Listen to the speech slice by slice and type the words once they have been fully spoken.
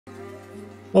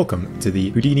Welcome to the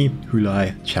Houdini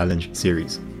HOULY Challenge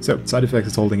Series. So, SideFX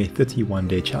is holding a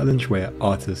 31-day challenge where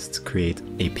artists create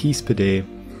a piece per day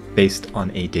based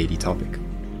on a daily topic.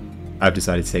 I've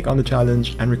decided to take on the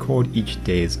challenge and record each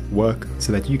day's work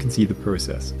so that you can see the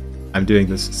process. I'm doing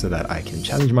this so that I can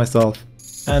challenge myself,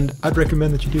 and I'd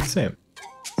recommend that you do the same.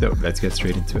 So, let's get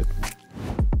straight into it.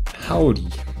 Howdy!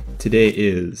 Today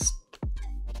is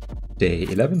day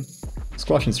 11,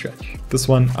 squash and stretch. This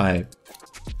one I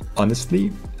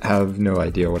honestly have no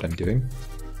idea what I'm doing.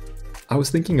 I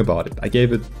was thinking about it. I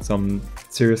gave it some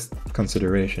serious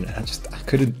consideration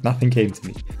and nothing came to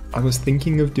me. I was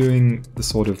thinking of doing the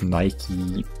sort of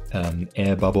Nike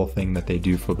air bubble thing that they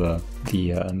do for the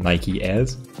Nike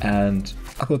Airs, and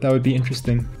I thought that would be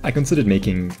interesting. I considered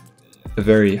making a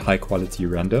very high quality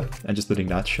render and just letting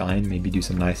that shine, maybe do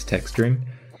some nice texturing,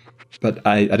 but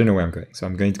I don't know where I'm going. So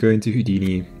I'm going to go into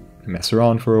Houdini, mess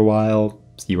around for a while,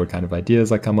 see what kind of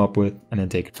ideas I come up with, and then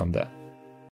take it from there.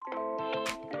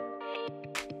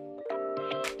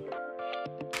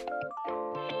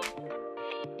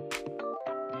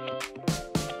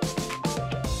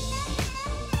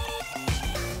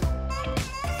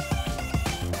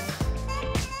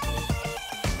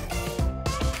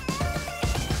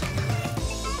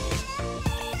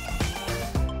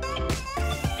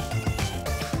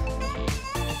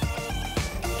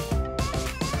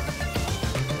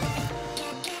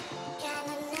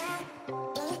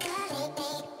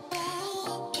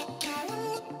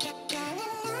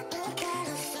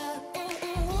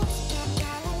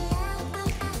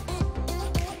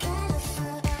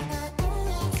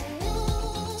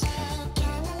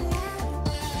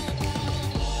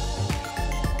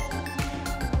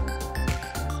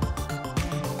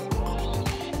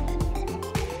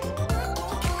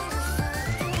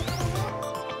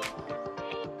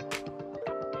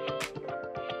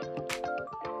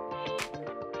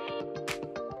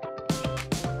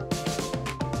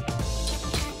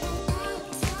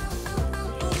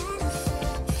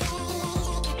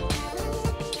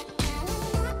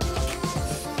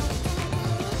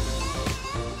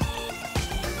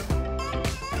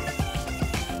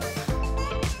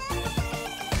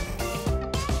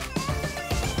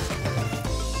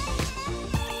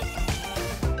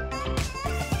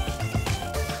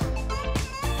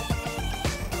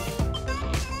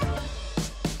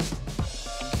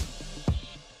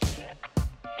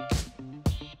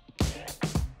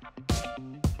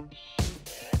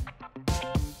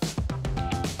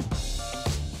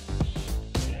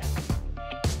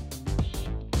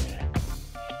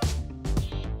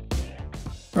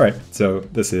 Alright, so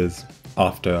this is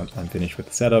after I'm finished with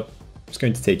the setup. I'm just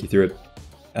going to take you through it.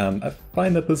 I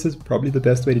find that this is probably the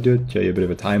best way to do it, show you a bit of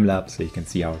a time lapse so you can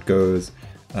see how it goes,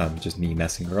 just me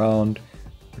messing around,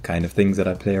 the kind of things that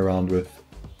I play around with,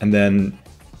 and then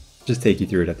just take you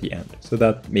through it at the end, so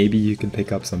that maybe you can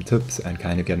pick up some tips and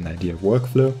kind of get an idea of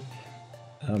workflow.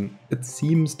 It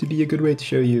seems to be a good way to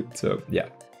show you, so yeah.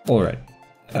 Alright,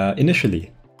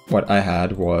 initially what I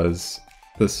had was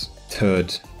this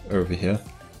turd over here,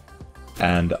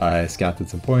 and I scattered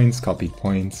some points, copied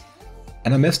points,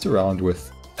 and I messed around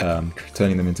with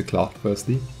turning them into cloth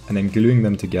firstly, and then gluing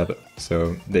them together,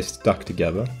 so they stuck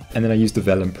together, and then I used the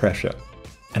vellum pressure,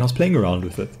 and I was playing around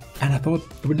with it, and I thought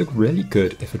it would look really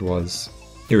good if it was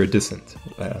iridescent,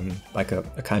 like a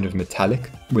kind of metallic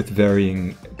with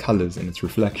varying colors in its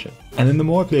reflection. And then the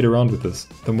more I played around with this,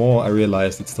 the more I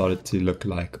realized it started to look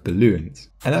like balloons,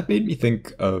 and that made me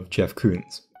think of Jeff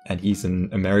Koons, and he's an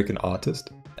American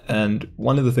artist. And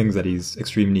one of the things that he's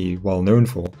extremely well known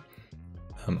for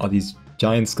are these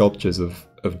giant sculptures of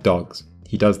dogs.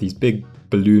 He does these big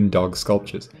balloon dog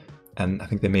sculptures, and I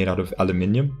think they're made out of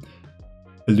aluminium.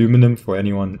 Aluminum for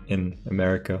anyone in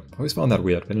America. I always found that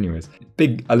weird, but anyways.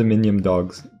 Big aluminium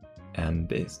dogs, and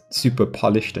they're super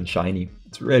polished and shiny.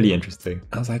 It's really interesting.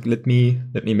 I was like, let me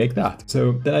make that.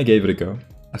 So then I gave it a go.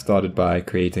 I started by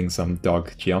creating some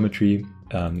dog geometry.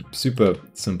 Super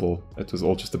simple. It was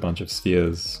all just a bunch of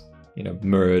spheres,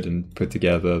 mirrored and put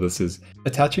together.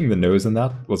 Attaching the nose in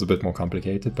that was a bit more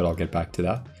complicated, but I'll get back to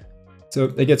that.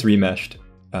 So it gets remeshed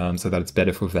so that it's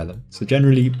better for vellum. So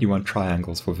generally you want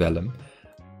triangles for vellum.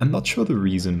 I'm not sure the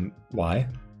reason why.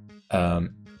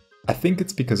 I think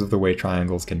it's because of the way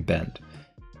triangles can bend,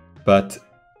 but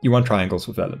you want triangles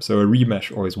for vellum. So a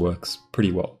remesh always works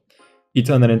pretty well. You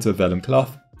turn that into a vellum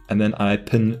cloth, and then I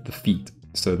pin the feet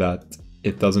so that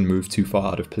it doesn't move too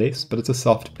far out of place, but it's a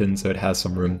soft pin so it has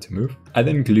some room to move. I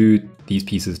then glued these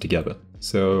pieces together.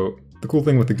 So the cool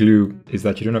thing with the glue is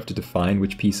that you don't have to define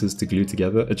which pieces to glue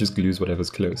together, it just glues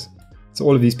whatever's close. So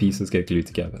all of these pieces get glued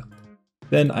together.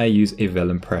 Then I use a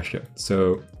vellum pressure.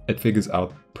 So it figures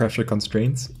out pressure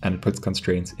constraints and it puts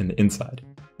constraints in the inside.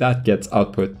 That gets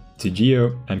output to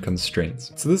geo and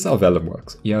constraints. So this is how Vellum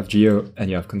works. You have geo and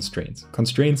you have constraints.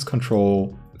 Constraints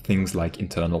control things like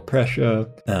internal pressure,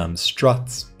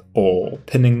 struts, or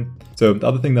pinning. So the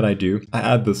other thing that I do, I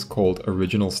add this called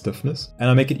original stiffness, and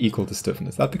I make it equal to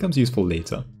stiffness. That becomes useful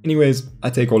later. Anyways, I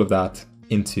take all of that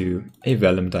into a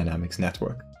Vellum dynamics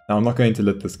network. Now I'm not going to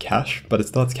let this cache, but it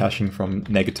starts caching from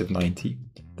 -90.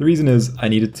 The reason is I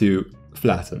need it to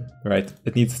flatten, right?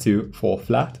 It needs to fall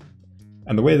flat.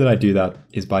 And the way that I do that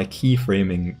is by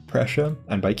keyframing pressure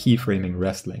and by keyframing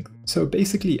rest length. So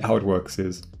basically how it works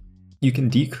is you can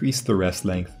decrease the rest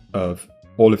length of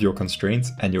all of your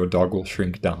constraints and your dog will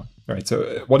shrink down, right?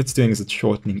 So what it's doing is it's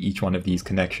shortening each one of these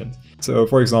connections. So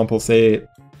for example, say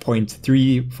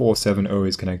 0.3470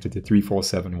 is connected to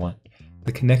 3471.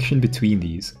 The connection between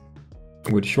these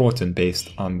would shorten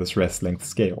based on this rest length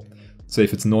scale. So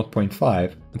if it's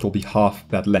 0.5, it will be half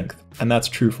that length. And that's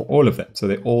true for all of them. So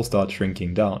they all start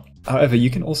shrinking down. However, you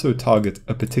can also target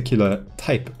a particular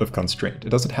type of constraint. It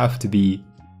doesn't have to be,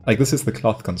 like this is the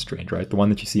cloth constraint, right? The one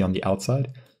that you see on the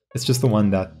outside. It's just the one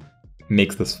that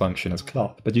makes this function as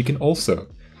cloth. But you can also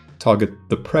target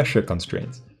the pressure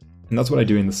constraints. And that's what I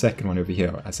do in the second one over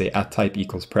here. I say at type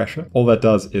equals pressure. All that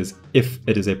does is if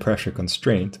it is a pressure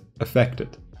constraint, affect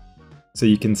it. So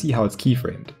you can see how it's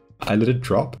keyframed. I let it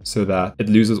drop so that it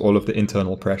loses all of the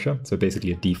internal pressure, so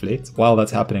basically it deflates. While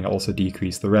that's happening, I also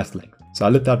decrease the rest length. So I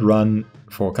let that run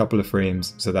for a couple of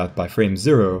frames so that by frame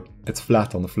 0, it's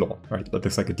flat on the floor, right? It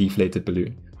looks like a deflated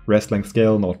balloon. Rest length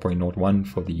scale 0.01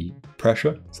 for the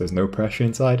pressure, so there's no pressure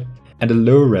inside, and a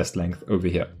low rest length over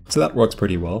here. So that works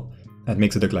pretty well. That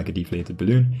makes it look like a deflated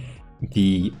balloon.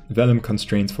 The Vellum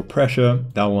constraints for pressure,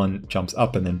 that one jumps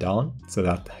up and then down, so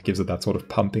that gives it that sort of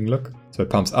pumping look. So it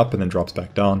pumps up and then drops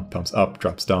back down, pumps up,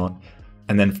 drops down,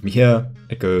 and then from here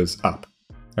it goes up,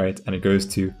 right? And it goes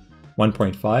to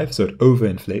 1.5, so it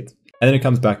overinflates, and then it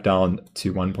comes back down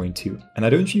to 1.2. And I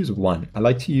don't use 1, I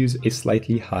like to use a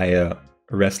slightly higher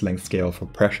rest length scale for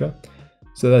pressure,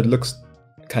 so that it looks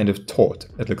kind of taut,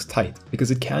 it looks tight, because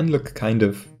it can look kind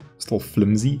of still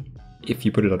flimsy if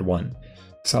you put it at 1.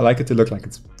 So I like it to look like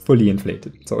it's fully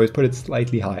inflated. So I always put it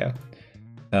slightly higher.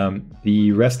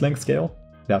 The rest length scale,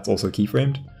 that's also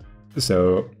keyframed.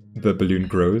 So the balloon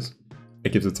grows.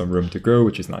 It gives it some room to grow,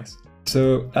 which is nice.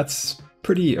 So that's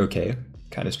pretty okay,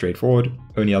 kind of straightforward.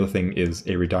 Only other thing is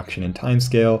a reduction in time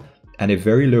scale and a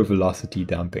very low velocity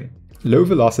damping. Low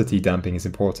velocity damping is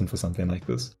important for something like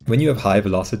this. When you have high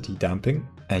velocity damping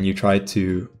and you try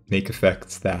to make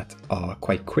effects that are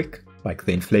quite quick, like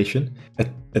the inflation,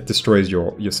 it destroys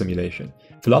your simulation.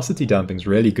 Velocity damping is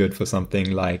really good for something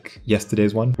like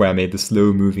yesterday's one, where I made the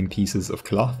slow moving pieces of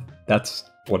cloth. That's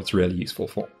what it's really useful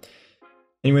for.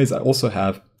 Anyways, I also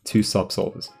have two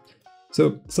subsolvers.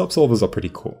 So subsolvers are pretty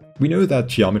cool. We know that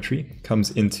geometry comes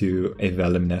into a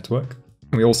Vellum network.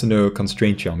 And we also know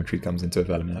constraint geometry comes into a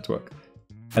Vellum network.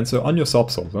 And so on your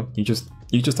subsolver, you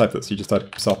just type this, you just type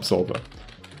subsolver.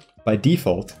 By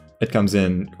default, it comes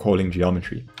in calling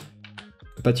geometry.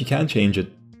 But you can change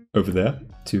it over there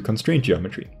to constraint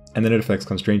geometry, and then it affects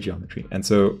constraint geometry. And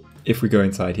so if we go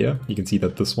inside here, you can see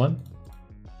that this one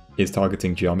is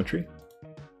targeting geometry,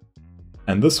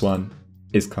 and this one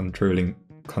is controlling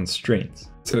constraints.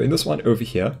 So in this one over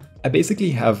here, I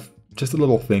basically have just a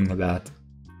little thing that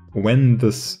when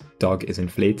this dog is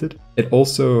inflated, it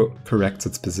also corrects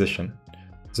its position.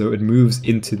 So it moves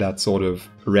into that sort of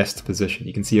rest position.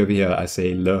 You can see over here, I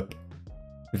say lerp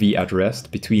V at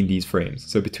rest between these frames.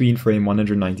 So between frame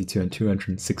 192 and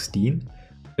 216,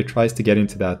 it tries to get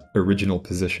into that original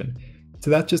position. So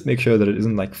that just makes sure that it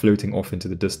isn't like floating off into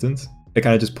the distance. It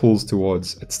kind of just pulls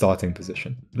towards its starting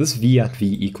position. This V at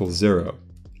V equals 0.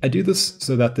 I do this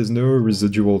so that there's no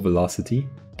residual velocity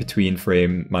between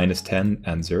frame -10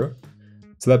 and 0.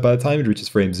 So that by the time it reaches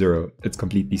frame 0, it's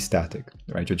completely static,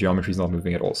 right? Your geometry is not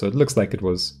moving at all. So it looks like it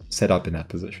was set up in that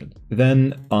position.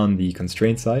 Then on the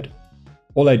constraint side,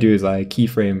 all I do is I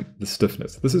keyframe the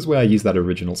stiffness. This is where I use that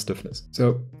original stiffness.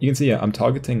 So you can see here, I'm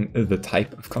targeting the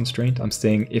type of constraint. I'm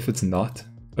saying if it's not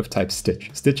of type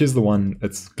stitch. Stitch is the one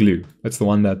that's glue. It's the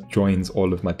one that joins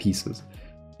all of my pieces.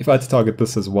 If I had to target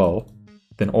this as well,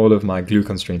 then all of my glue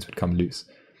constraints would come loose.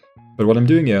 But what I'm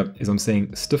doing here is I'm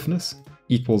saying stiffness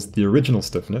equals the original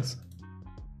stiffness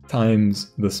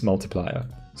times this multiplier.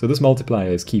 So this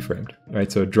multiplier is keyframed,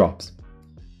 right? So it drops.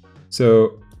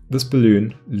 So this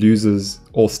balloon loses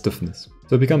all stiffness.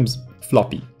 So it becomes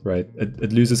floppy, right?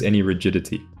 It loses any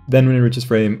rigidity. Then when it reaches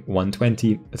frame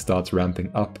 120, it starts ramping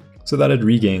up so that it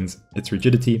regains its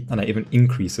rigidity, and I even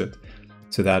increase it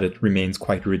so that it remains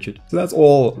quite rigid. So that's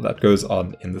all that goes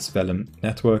on in this vellum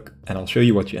network, and I'll show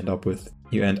you what you end up with.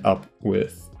 You end up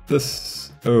with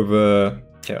this over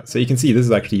here. So you can see this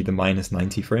is actually the minus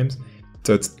 90 frames.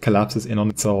 So it collapses in on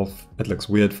itself, it looks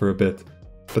weird for a bit,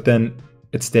 but then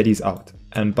it steadies out.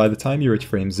 And by the time you reach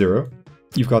frame 0,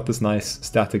 you've got this nice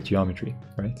static geometry,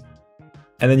 right?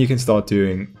 And then you can start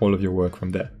doing all of your work from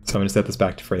there. So I'm going to set this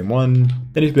back to frame 1.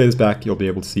 Then if you play this back, you'll be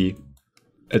able to see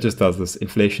it just does this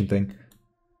inflation thing.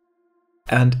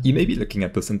 And you may be looking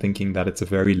at this and thinking that it's a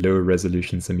very low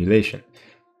resolution simulation.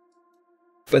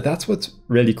 But that's what's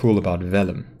really cool about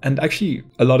vellum, and actually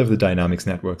a lot of the dynamics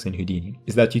networks in Houdini,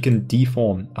 is that you can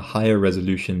deform a higher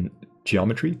resolution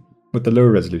geometry with the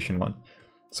lower resolution one.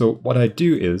 So what I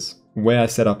do is, where I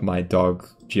set up my dog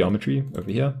geometry over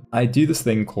here, I do this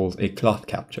thing called a cloth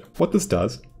capture. What this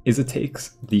does is it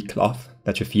takes the cloth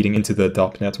that you're feeding into the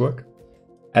DOP network,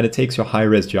 and it takes your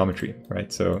high-res geometry,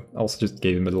 right? So I also just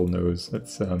gave him a little nose.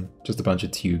 It's just a bunch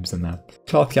of tubes and that.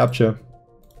 Cloth capture,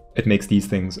 it makes these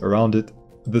things around it.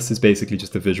 This is basically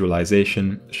just a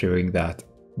visualization showing that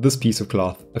this piece of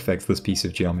cloth affects this piece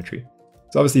of geometry.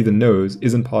 So obviously the nose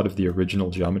isn't part of the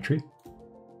original geometry,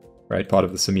 right? Part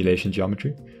of the simulation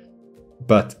geometry.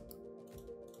 But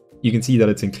you can see that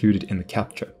it's included in the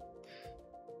capture.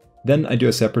 Then I do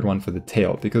a separate one for the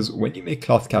tail, because when you make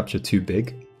cloth capture too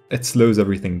big, it slows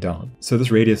everything down. So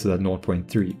this radius is at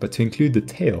 0.3, but to include the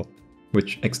tail,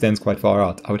 which extends quite far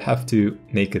out, I would have to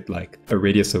make it like a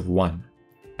radius of 1.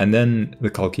 And then the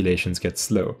calculations get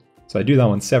slow. So I do that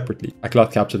one separately. I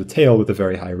cloth capture the tail with a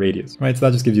very high radius, right? So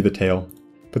that just gives you the tail.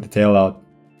 Put the tail out,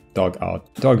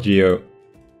 dog geo.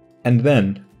 And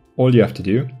then all you have to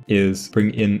do is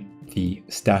bring in the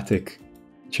static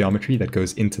geometry that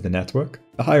goes into the network,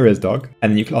 the high-res dog,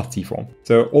 and then you cloth deform.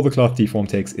 So all the cloth deform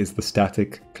takes is the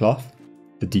static cloth,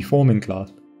 the deforming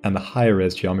cloth, and the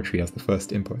high-res geometry as the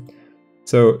first input.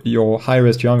 So your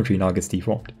high-res geometry now gets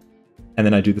deformed. And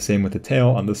then I do the same with the tail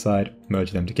on this side,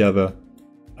 merge them together.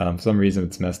 For some reason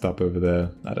it's messed up over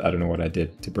there. I don't know what I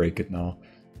did to break it now.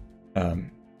 I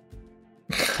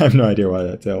have no idea why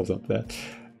that tail's up there.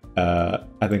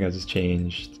 I think I just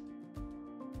changed.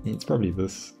 It's probably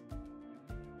this.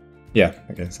 Yeah,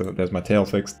 okay, so there's my tail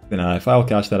fixed. Then I file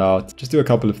cache that out. Just do a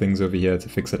couple of things over here to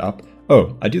fix it up.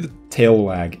 Oh, I do the tail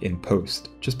wag in post,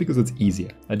 just because it's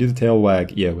easier. I do the tail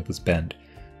wag here with this bend.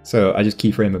 So I just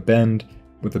keyframe a bend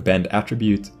with the bend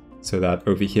attribute, so that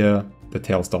over here, the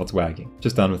tail starts wagging.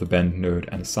 Just done with a bend node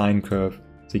and a sine curve,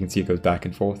 so you can see it goes back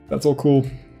and forth. That's all cool.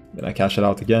 Then I cache it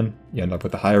out again. You end up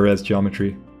with the higher res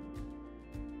geometry.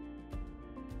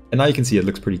 And now you can see it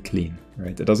looks pretty clean,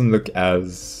 right? It doesn't look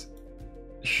as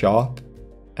sharp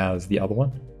as the other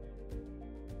one.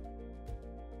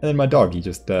 And then my dog, he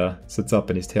just sits up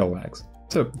and his tail wags.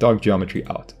 So dog geometry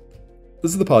out.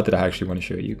 This is the part that I actually want to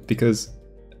show you, because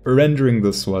rendering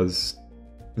this was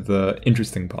the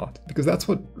interesting part, because that's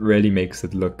what really makes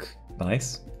it look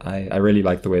nice. I really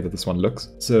like the way that this one looks.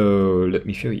 So let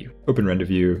me show you. Open render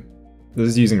view. This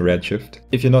is using Redshift.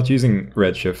 If you're not using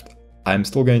Redshift, I'm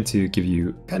still going to give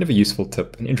you kind of a useful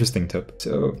tip, an interesting tip.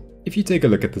 So if you take a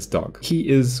look at this dog, he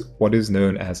is what is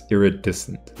known as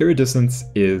iridescent. Iridescence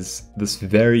is this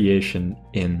variation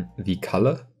in the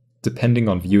color depending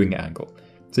on viewing angle.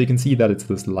 So you can see that it's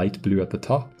this light blue at the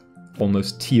top,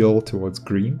 almost teal towards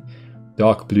green,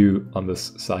 dark blue on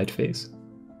this side face,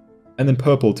 and then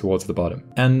purple towards the bottom.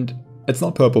 And it's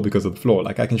not purple because of the floor.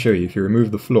 Like I can show you, if you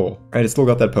remove the floor, right, it's still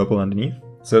got that purple underneath.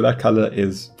 So that color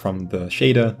is from the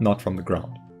shader, not from the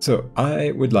ground. So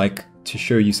I would like to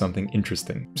show you something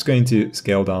interesting. I'm just going to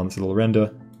scale down this little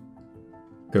render,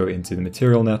 go into the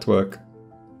material network,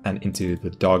 and into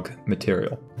the dog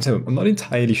material. So I'm not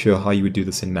entirely sure how you would do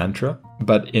this in Mantra,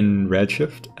 but in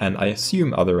Redshift, and I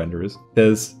assume other renderers,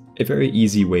 there's a very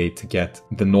easy way to get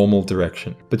the normal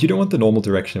direction. But you don't want the normal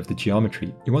direction of the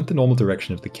geometry, you want the normal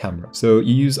direction of the camera. So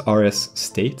you use RS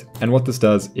state, and what this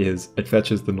does is it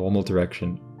fetches the normal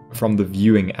direction from the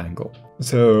viewing angle.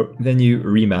 So then you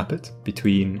remap it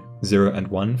between 0 and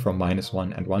 1 from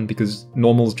 -1 and 1, because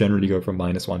normals generally go from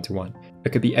 -1 to 1.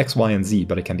 It could be X, Y, and Z,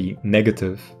 but it can be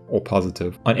negative or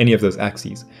positive on any of those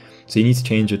axes. So you need to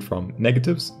change it from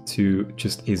negatives to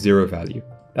just a 0 value.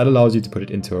 That allows you to put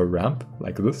it into a ramp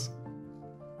like this.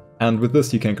 And with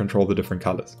this, you can control the different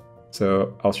colors.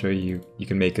 So I'll show you, you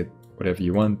can make it whatever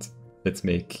you want. Let's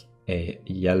make a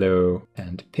yellow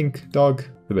and pink dog,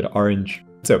 a bit of orange.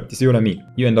 So you see what I mean?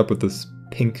 You end up with this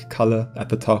pink color at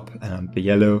the top and the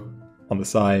yellow on the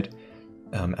side,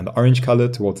 and the orange color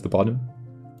towards the bottom.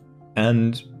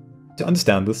 And to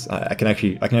understand this, I can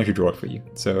actually draw it for you.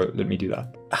 So let me do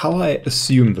that. How I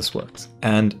assume this works,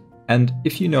 and And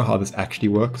if you know how this actually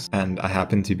works, and I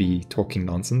happen to be talking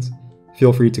nonsense,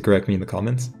 feel free to correct me in the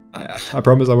comments. I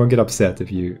promise I won't get upset if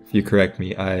you correct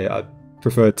me. I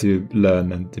prefer to learn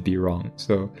than to be wrong.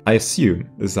 So I assume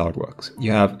this is how it works.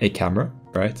 You have a camera,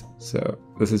 right? So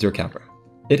this is your camera.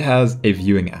 It has a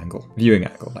viewing angle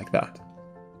like that.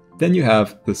 Then you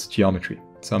have this geometry.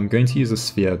 So I'm going to use a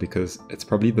sphere because it's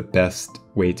probably the best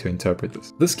way to interpret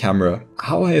this. This camera,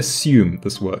 how I assume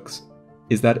this works,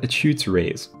 is that it shoots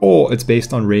rays, or it's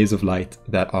based on rays of light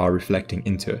that are reflecting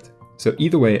into it. So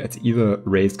either way, it's either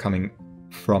rays coming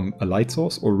from a light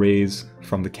source or rays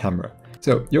from the camera.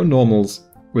 So your normals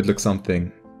would look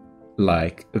something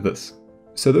like this.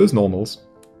 So those normals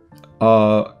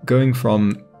are going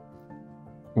from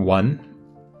 1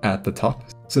 at the top.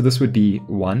 So this would be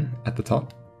 1 at the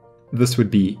top. This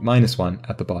would be -1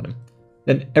 at the bottom.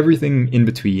 Then everything in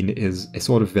between is a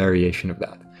sort of variation of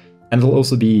that. And it'll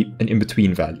also be an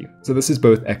in-between value. So this is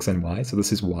both x and y, so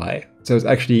this is y. So it's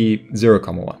actually 0,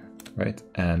 1, right?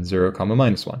 And 0,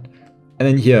 -1. And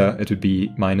then here it would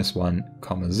be -1,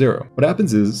 0. What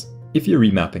happens is, if you're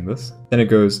remapping this, then it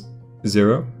goes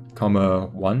 0,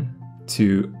 1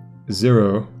 to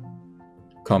 0,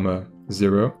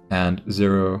 0, and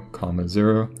 0,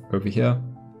 0 over here.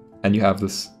 And you have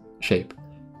this shape.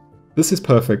 This is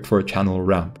perfect for a channel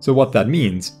ramp. So what that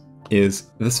means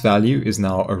is this value is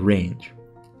now a range,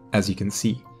 as you can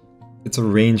see. It's a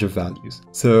range of values.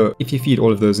 So if you feed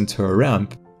all of those into a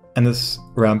ramp, and this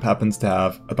ramp happens to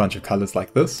have a bunch of colors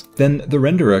like this, then the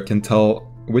renderer can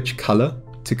tell which color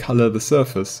to color the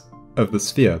surface of the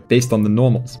sphere based on the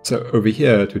normals. So over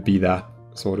here it would be that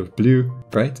sort of blue,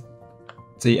 right?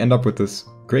 So you end up with this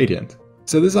gradient.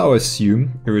 So this is how I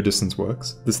assume iridescence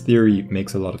works. This theory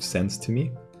makes a lot of sense to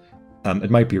me.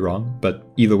 It might be wrong,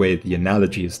 but either way, the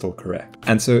analogy is still correct.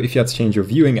 And so if you had to change your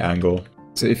viewing angle,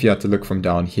 so if you had to look from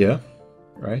down here,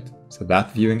 right? So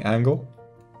that viewing angle,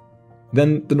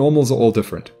 then the normals are all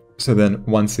different. So then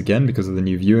once again, because of the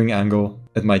new viewing angle,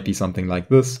 it might be something like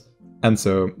this. And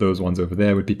so those ones over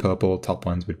there would be purple, top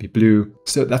ones would be blue.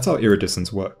 So that's how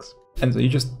iridescence works. And so you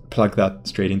just plug that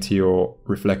straight into your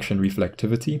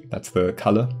reflectivity. That's the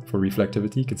color for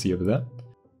reflectivity, you can see over there.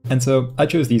 And so I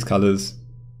chose these colors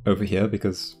over here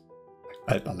because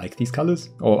I like these colors,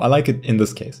 or I like it in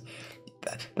this case.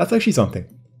 That's actually something.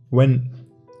 When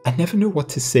I never know what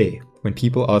to say when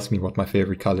people ask me what my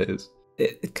favorite color is.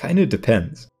 It kind of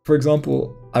depends. For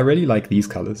example, I really like these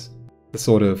colors. The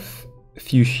sort of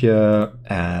fuchsia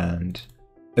and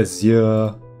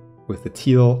azure with the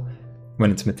teal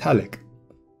when it's metallic.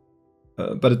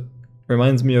 But it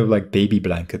reminds me of like baby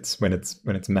blankets when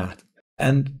it's matte.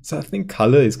 And so I think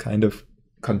color is kind of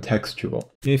contextual.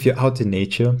 If you're out in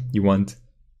nature, you want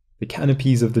the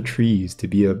canopies of the trees to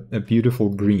be a beautiful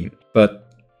green. But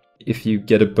if you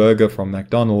get a burger from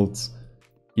McDonald's,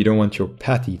 you don't want your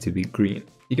patty to be green.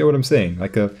 You get what I'm saying?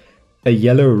 Like a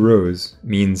yellow rose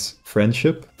means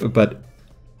friendship, but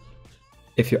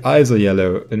if your eyes are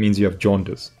yellow, it means you have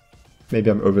jaundice. Maybe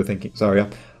I'm overthinking. Sorry,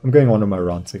 I'm going on my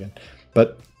rants again.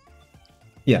 But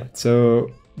yeah,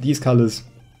 so these colors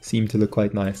seem to look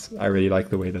quite nice. I really like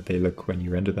the way that they look when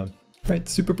you render them. Right,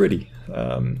 super pretty.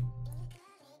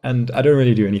 And I don't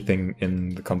really do anything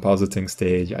in the compositing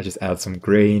stage. I just add some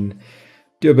grain,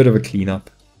 do a bit of a cleanup.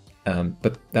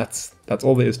 But that's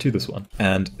all there is to this one.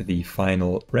 And the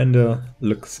final render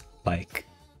looks like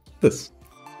this.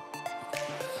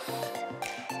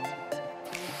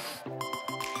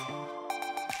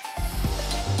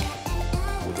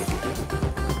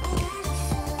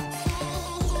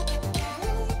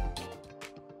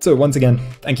 So once again,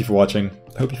 thank you for watching.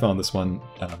 I hope you found this one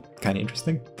kind of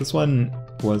interesting. This one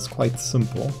was quite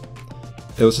simple.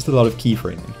 There was just a lot of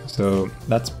keyframing. So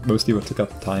that's mostly what took up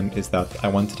the time, is that I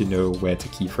wanted to know where to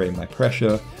keyframe my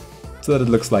pressure so that it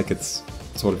looks like it's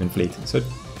sort of inflating. So,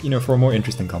 you know, for a more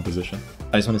interesting composition.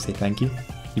 I just want to say thank you.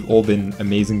 You've all been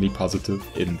amazingly positive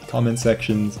in the comment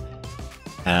sections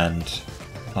and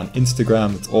on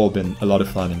Instagram. It's all been a lot of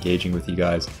fun engaging with you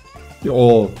guys. You're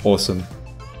all awesome.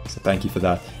 So thank you for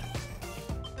that.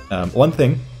 One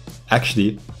thing,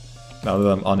 actually, now that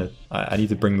I'm on it, I need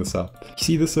to bring this up. You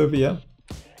see this over here?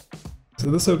 So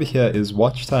this over here is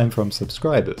watch time from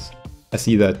subscribers. I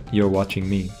see that you're watching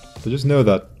me, but just know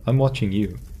that I'm watching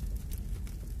you.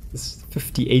 This is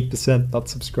 58% not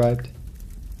subscribed.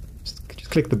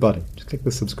 Just click the button. Just click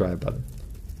the subscribe button.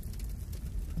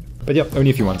 But yeah, only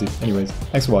if you want to. Anyways,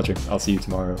 thanks for watching. I'll see you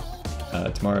tomorrow.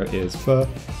 Tomorrow is fur.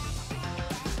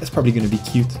 It's probably going to be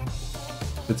cute.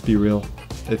 Let's be real.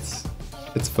 It's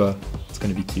fur. It's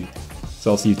going to be cute. So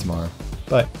I'll see you tomorrow.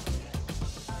 Bye.